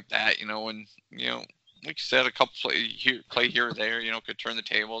junk like that, you know. And, you know, like you said, a couple play here or there, you know, could turn the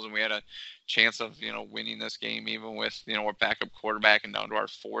tables, and we had a chance of, you know, winning this game even with, you know, our backup quarterback and down to our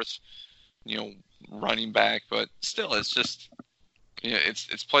 4th, you know, running back. But still, it's just. Yeah,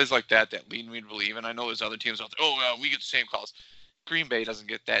 it's plays like that lead me to believe. And I know there's other teams out there. Oh, we get the same calls. Green Bay doesn't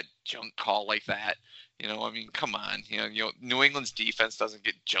get that junk call like that. You know, I mean, come on. You know, New England's defense doesn't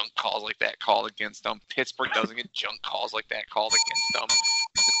get junk calls like that called against them. Pittsburgh doesn't get junk calls like that called against them.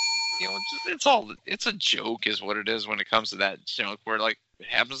 You know, it's a joke is what it is when it comes to that junk. Where, like, it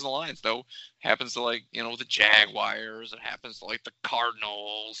happens to the Lions, though. It happens to, like, you know, the Jaguars. It happens to, like, the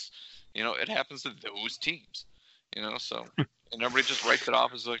Cardinals. You know, it happens to those teams. You know, so. And everybody just writes it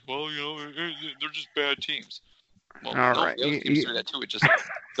off as like, well, you know, they're just bad teams. Well, all no, right. the other teams do that too. It just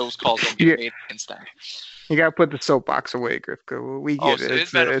those calls don't get made against them. You got to put the soapbox away, Grifka. We get it.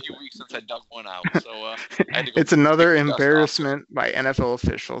 It's been a few weeks since I dug one out, so I had to go. It's another embarrassment by NFL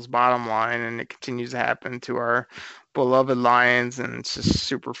officials, bottom line, and it continues to happen to our beloved Lions, and it's just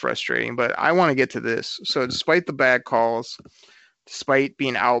super frustrating. But I want to get to this. So despite the bad calls, despite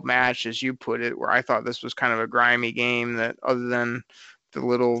being outmatched, as you put it, where I thought this was kind of a grimy game that other than the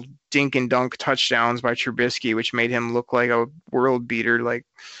little dink and dunk touchdowns by Trubisky, which made him look like a world beater, like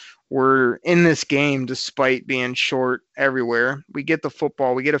we're in this game despite being short everywhere. We get the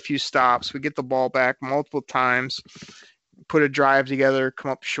football, we get a few stops, we get the ball back multiple times, put a drive together,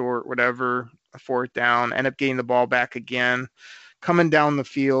 come up short, whatever, a 4th down, end up getting the ball back again, coming down the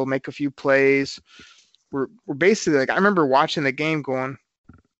field, make a few plays. We're basically like, I remember watching the game going,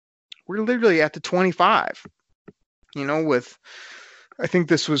 we're literally at the 25, you know, with, I think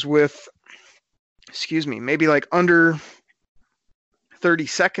this was with, maybe like under 30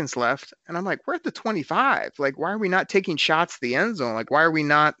 seconds left. And I'm like, we're at the 25. Like, why are we not taking shots to the end zone? Like, why are we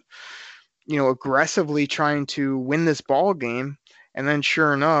not aggressively trying to win this ball game. And then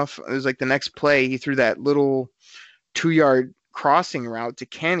sure enough, it was like the next play, he threw that little 2-yard crossing route to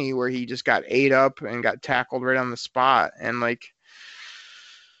Kenny where he just got ate up and got tackled right on the spot. And like,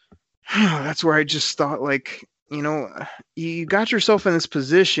 that's where I just thought, like, you got yourself in this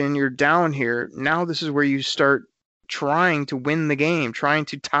position, you're down here. Now this is where you start trying to win the game, trying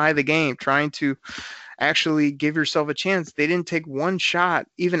to tie the game, trying to actually give yourself a chance. They didn't take one shot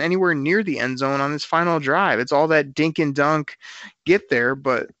even anywhere near the end zone on this final drive. It's all that dink and dunk, get there,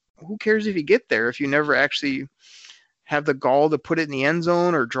 but who cares if you get there if you never actually have the gall to put it in the end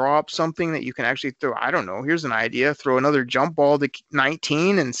zone or draw up something that you can actually throw. I don't know. Here's an idea. Throw another jump ball to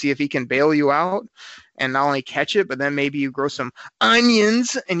 19 and see if he can bail you out and not only catch it, but then maybe you grow some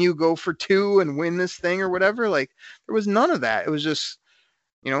onions and you go for 2 and win this thing or whatever. Like, there was none of that. It was just,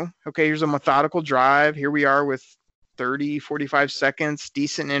 okay, here's a methodical drive. Here we are with 30, 45 seconds,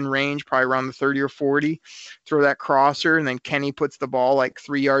 decent in range, probably around the 30 or 40. Throw that crosser, and then Kenny puts the ball like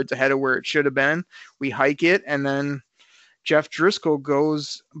 3 yards ahead of where it should have been. We hike it, and then Jeff Driscoll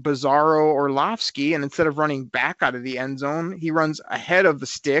goes Bizarro Orlovsky, and instead of running back out of the end zone, he runs ahead of the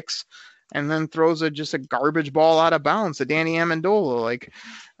sticks and then throws just a garbage ball out of bounds to Danny Amendola. Like,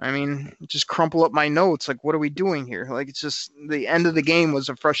 I mean, just crumple up my notes. Like, what are we doing here? Like, it's just the end of the game was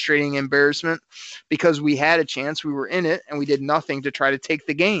a frustrating embarrassment because we had a chance, we were in it, and we did nothing to try to take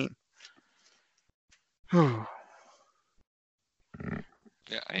the game. Yeah,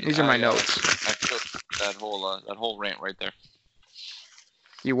 These are my notes. I feel that whole rant right there.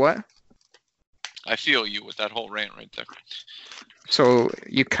 You what? I feel you with that whole rant right there. So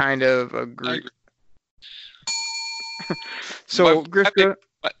you kind of agree. So Grifka,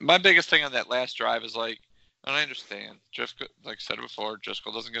 my biggest thing on that last drive is like, and I understand, Driscoll, like I said before,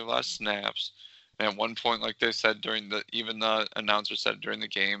 Driscoll doesn't get a lot of snaps. And at one point, like they said even the announcer said during the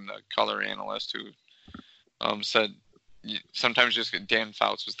game, the color analyst who said, sometimes just Dan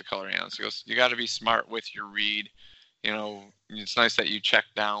Fouts was the color analyst. He goes, you got to be smart with your read. It's nice that you check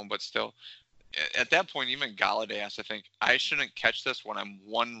down, but still, at that point, even Galladay has to think, I shouldn't catch this when I'm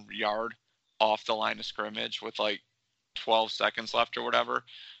 1 yard off the line of scrimmage with like 12 seconds left or whatever.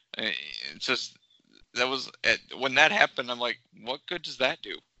 It's just, when that happened, I'm like, what good does that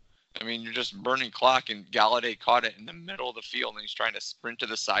do? I mean, you're just burning clock, and Galladay caught it in the middle of the field, and he's trying to sprint to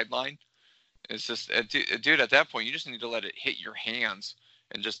the sideline. It's just, dude, at that point, you just need to let it hit your hands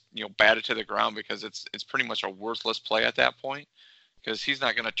and just, bat it to the ground, because it's pretty much a worthless play at that point, because he's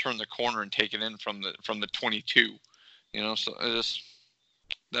not going to turn the corner and take it in from the 22, so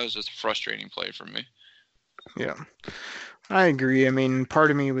that was just a frustrating play for me. Yeah, I agree. I mean, part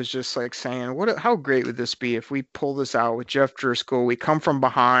of me was just like saying, how great would this be if we pull this out with Jeff Driscoll? We come from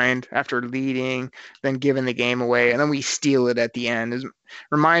behind after leading, then giving the game away, and then we steal it at the end. It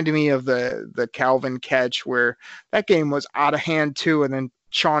reminded me of the Calvin catch where that game was out of hand too, and then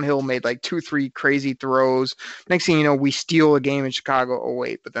Sean Hill made like 2-3 crazy throws. Next thing you know, we steal a game in Chicago. Oh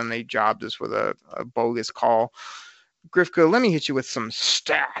wait, but then they jobbed us with a bogus call. Grifka, let me hit you with some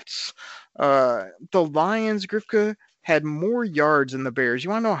stats. The Lions, Grifka, had more yards than the Bears.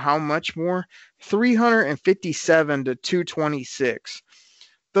 You want to know how much more? 357 to 226.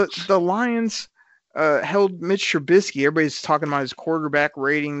 The Lions held Mitch Trubisky. Everybody's talking about his quarterback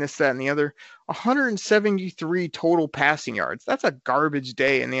rating, this, that, and the other. 173 total passing yards. That's a garbage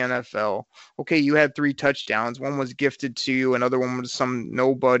day in the NFL. Okay, you had 3 touchdowns. One was gifted to you. Another one was some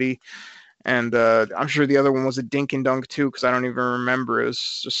nobody. And I'm sure the other one was a dink and dunk too, because I don't even remember. It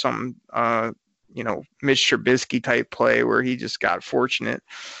was just some, Mitch Trubisky type play where he just got fortunate.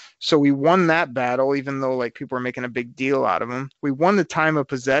 So we won that battle, even though like people are making a big deal out of him. We won the time of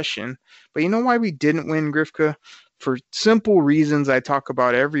possession. But you know why we didn't win, Grifka? For simple reasons I talk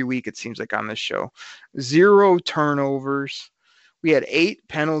about every week, it seems like, on this show. 0 turnovers. We had 8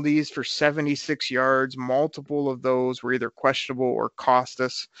 penalties for 76 yards. Multiple of those were either questionable or cost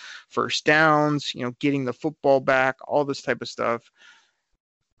us first downs, getting the football back, all this type of stuff.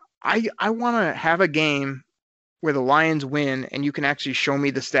 I want to have a game where the Lions win and you can actually show me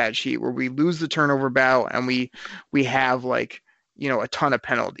the stat sheet where we lose the turnover battle and we have like, a ton of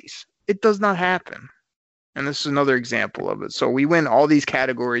penalties. It does not happen. And this is another example of it. So we win all these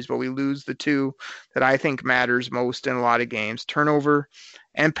categories, but we lose the 2 that I think matters most in a lot of games, turnover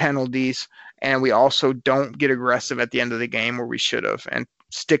and penalties. And we also don't get aggressive at the end of the game where we should have, and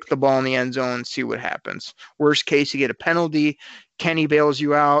stick the ball in the end zone and see what happens. Worst case, you get a penalty. Kenny bails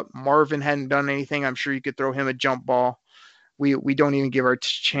you out. Marvin hadn't done anything. I'm sure you could throw him a jump ball. We don't even give our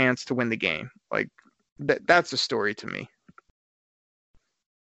chance to win the game. Like that's a story to me.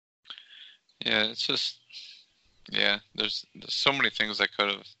 Yeah, it's just, there's so many things that could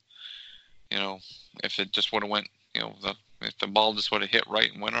have, you know, if it just would have went, you know, if the ball just would have hit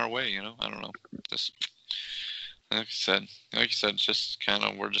right and went our way, you know, I don't know. Just like you said, it's just kind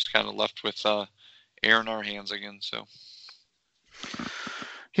of, we're just kind of left with air in our hands again. So.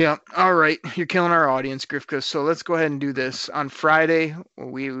 Yeah. All right. You're killing our audience, Grifka. So let's go ahead and do this. On Friday,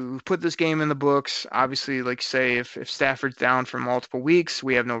 we put this game in the books. Obviously, like you say, if Stafford's down for multiple weeks,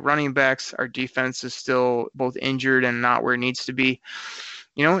 we have no running backs. Our defense is still both injured and not where it needs to be.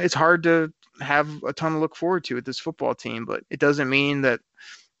 You know, it's hard to have a ton to look forward to with this football team, but it doesn't mean that,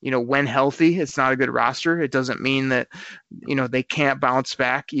 you know, when healthy, it's not a good roster. It doesn't mean that, you know, they can't bounce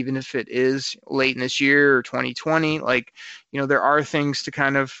back, even if it is late in this year or 2020. Like, you know, there are things to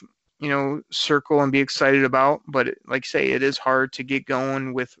kind of, you know, circle and be excited about. But like I say, it is hard to get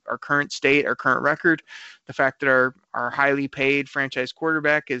going with our current state, our current record. The fact that our highly paid franchise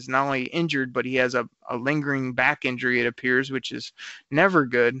quarterback is not only injured, but he has a lingering back injury, it appears, which is never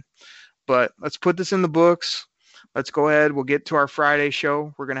good. But let's put this in the books. Let's go ahead. We'll get to our Friday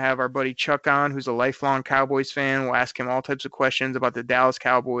show. We're going to have our buddy Chuck on, who's a lifelong Cowboys fan. We'll ask him all types of questions about the Dallas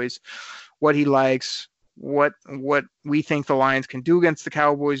Cowboys, what he likes, what we think the Lions can do against the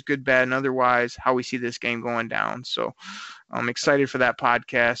Cowboys, good, bad, and otherwise, how we see this game going down. So I'm excited for that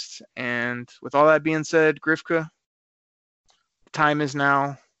podcast. And with all that being said, Grifka, time is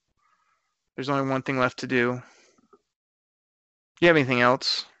now. There's only one thing left to do. Do you have anything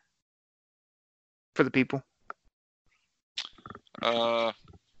else for the people?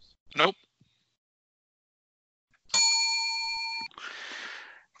 Nope.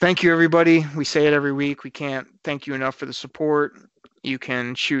 Thank you, everybody. We say it every week. We can't thank you enough for the support. You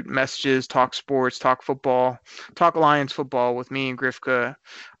can shoot messages, talk sports, talk football, talk Lions football with me and Grifka.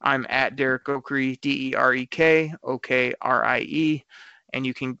 I'm at Derek Okrie, DEREK, OKRIE. And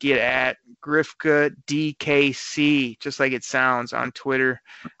you can get at Grifka DKC, just like it sounds, on Twitter.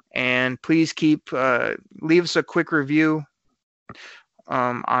 And please leave us a quick review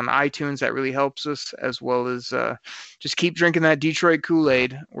on iTunes. That really helps us, as well as just keep drinking that Detroit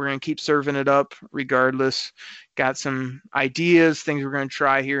Kool-Aid. We're going to keep serving it up regardless. Got some ideas, things we're going to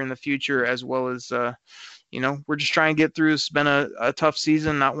try here in the future, as well as, you know, we're just trying to get through. It's been a tough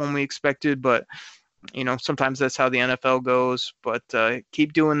season, not one we expected, but, you know, sometimes that's how the NFL goes. But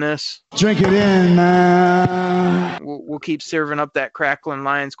keep doing this. Drink it in, man. We'll keep serving up that crackling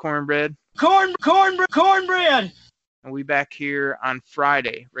Lions cornbread. Cornbread. And we'll be back here on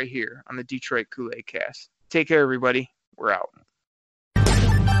Friday, right here on the Detroit Kool-Aid Cast. Take care, everybody. We're out.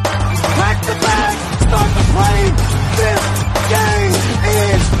 Pack the bag, start the plane. This game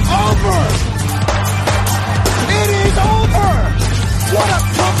is over. It is over. What a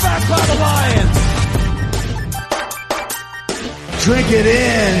comeback by the Lions. Drink it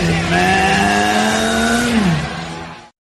in, man.